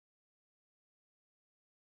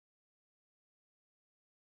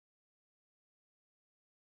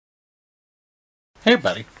Hey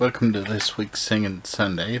everybody, welcome to this week's Singing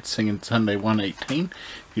Sunday. It's Singing Sunday 118.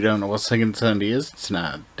 If you don't know what Singing Sunday is, it's an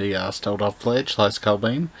idea I stole off Fletch, Let's Call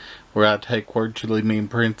Beam, where I take words you leave me in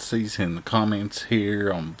parentheses in the comments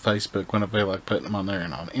here on Facebook when I feel like putting them on there,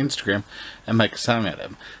 and on Instagram, and make a song out of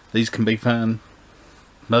them. These can be fun.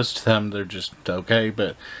 Most of them they're just okay,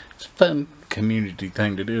 but it's a fun community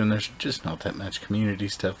thing to do, and there's just not that much community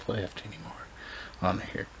stuff left anymore on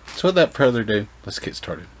here. So without further ado, let's get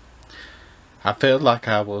started. I felt like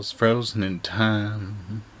I was frozen in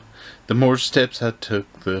time. The more steps I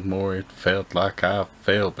took, the more it felt like I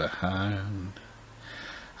fell behind.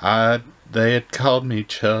 They had called me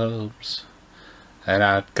Chubbs, and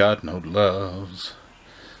I'd got no loves.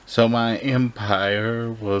 So my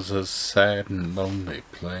empire was a sad and lonely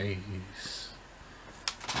place.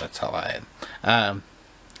 That's all I had.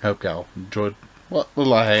 Hope y'all enjoyed what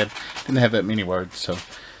little I had. Didn't have that many words, so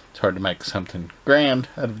it's hard to make something grand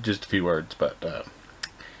out of just a few words, but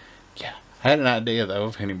yeah. I had an idea though,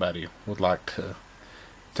 if anybody would like to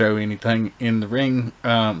throw anything in the ring,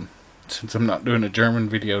 since I'm not doing a German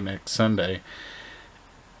video next Sunday,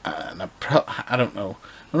 and I don't know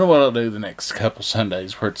what I'll do the next couple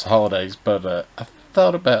Sundays where it's holidays, but I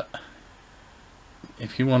thought about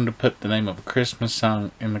if you wanted to put the name of a Christmas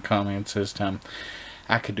song in the comments this time,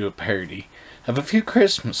 I could do a parody of a few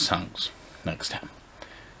Christmas songs next time.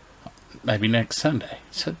 Maybe next Sunday.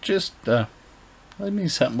 So just leave me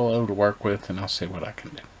something below to work with, and I'll see what I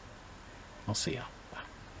can do. I'll see y'all.